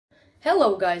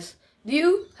Hello guys, do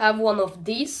you have one of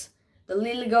these? The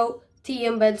Lilygo T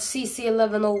embed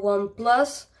cc1101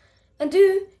 Plus? And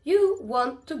do you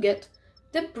want to get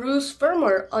the BRUCE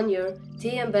firmware on your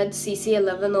T embed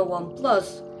cc1101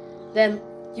 Plus? Then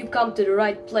you come to the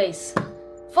right place.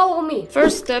 Follow me!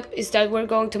 First step is that we're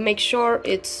going to make sure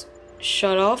it's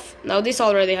shut off. Now this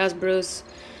already has BRUCE,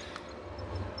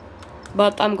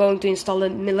 but I'm going to install the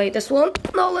latest one.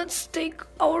 Now let's take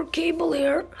our cable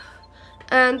here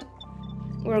and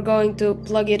we're going to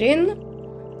plug it in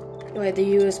by the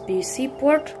USB-C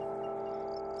port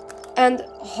and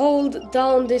hold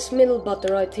down this middle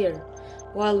button right here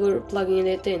while we're plugging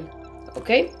it in.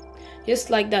 Okay,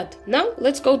 just like that. Now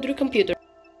let's go to the computer.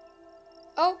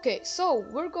 Okay, so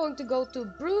we're going to go to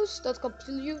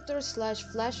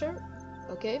bruce.computer/flasher.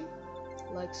 Okay,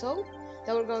 like so.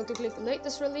 Then we're going to click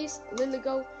latest release,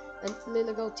 Lilygo, and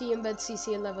Lilygo T embed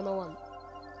cc1101.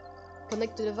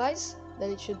 Connect to device,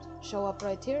 then it should show up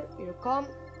right here, your COM.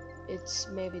 It's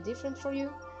maybe different for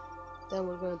you. Then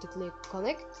we're going to click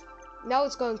connect. Now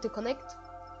it's going to connect.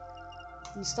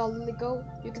 Install Lilygo.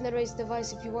 You can erase the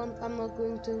device if you want, I'm not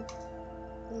going to.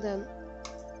 And then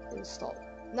install.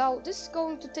 Now this is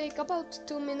going to take about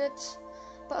 2 minutes,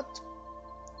 but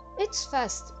it's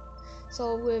fast.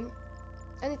 So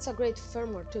and it's a great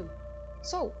firmware too.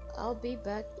 So I'll be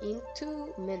back in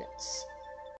 2 minutes.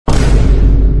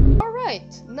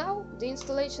 Alright, now the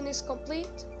installation is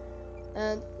complete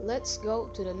and let's go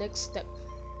to the next step.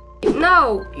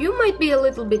 Now, you might be a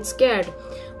little bit scared.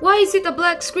 Why is it a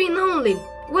black screen only?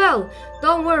 Well,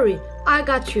 don't worry, I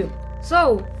got you.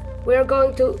 So, we're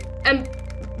going to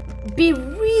be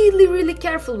really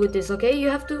careful with this, okay? You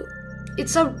have to,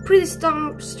 it's a pretty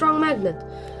strong magnet.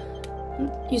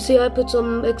 You see, I put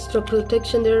some extra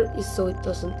protection there so it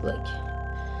doesn't leak.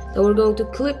 Then we're going to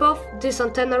clip off this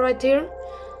antenna right here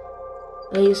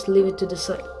and just leave it to the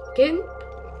side. Okay,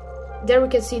 there we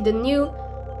can see the new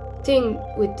thing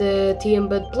with the T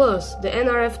embed Plus, the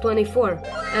nRF24.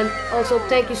 And also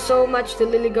thank you so much to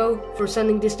Lilygo for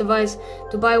sending this device.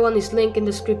 To buy one is link in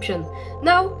description.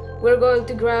 Now we're going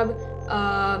to grab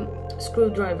a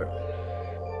screwdriver.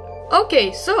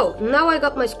 Okay, so now I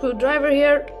got my screwdriver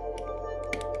here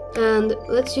and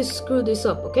let's just screw this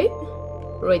up, okay?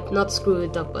 Right, not screw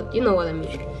it up, but you know what I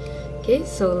mean. Okay,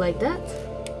 so like that.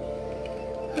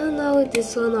 And now with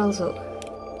this one also.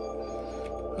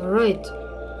 Alright.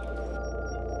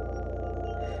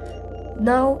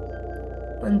 Now,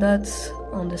 when that's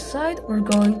on the side, we're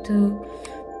going to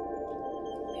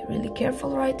be really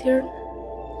careful right here.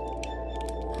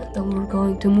 And then we're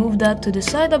going to move that to the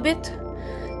side a bit.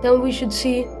 Then we should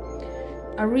see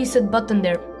a reset button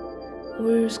there.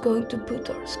 We're just going to put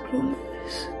our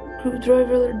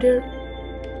screwdriver there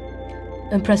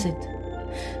and press it.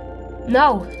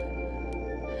 Now,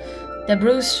 the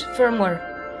BRUCE firmware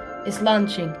is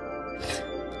launching.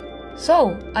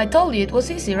 So, I told you it was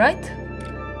easy, right?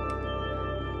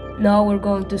 Now we're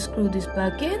going to screw this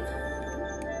back in.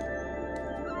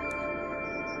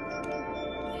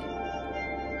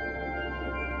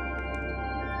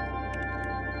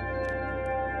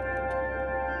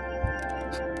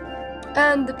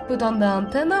 And put on the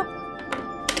antenna.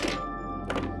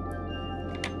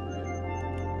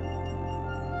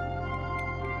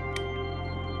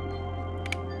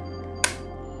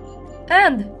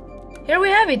 And here we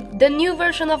have it, the new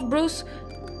version of BRUCE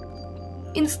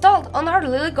installed on our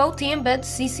Lilygo T embed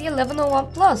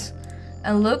cc1101 Plus.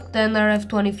 And look, the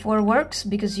nRF24 works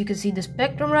because you can see the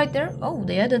spectrum right there. Oh,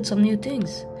 they added some new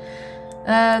things.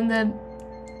 And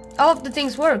all of the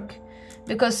things work.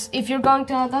 Because if you're going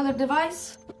to another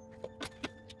device,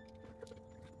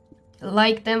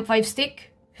 like the M5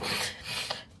 stick,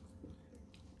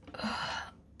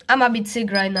 I'm a bit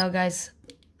sick right now, guys.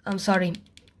 I'm sorry.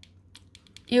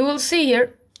 You will see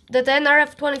here that the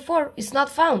nRF24 is not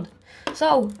found.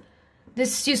 So,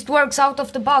 this just works out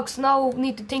of the box. No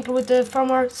need to tinker with the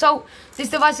firmware. So, this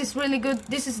device is really good.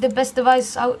 This is the best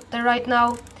device out there right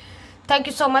now. Thank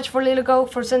you so much for Lilygo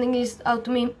for sending this out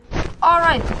to me.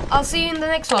 Alright, I'll see you in the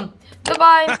next one.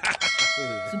 Goodbye.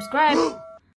 Subscribe.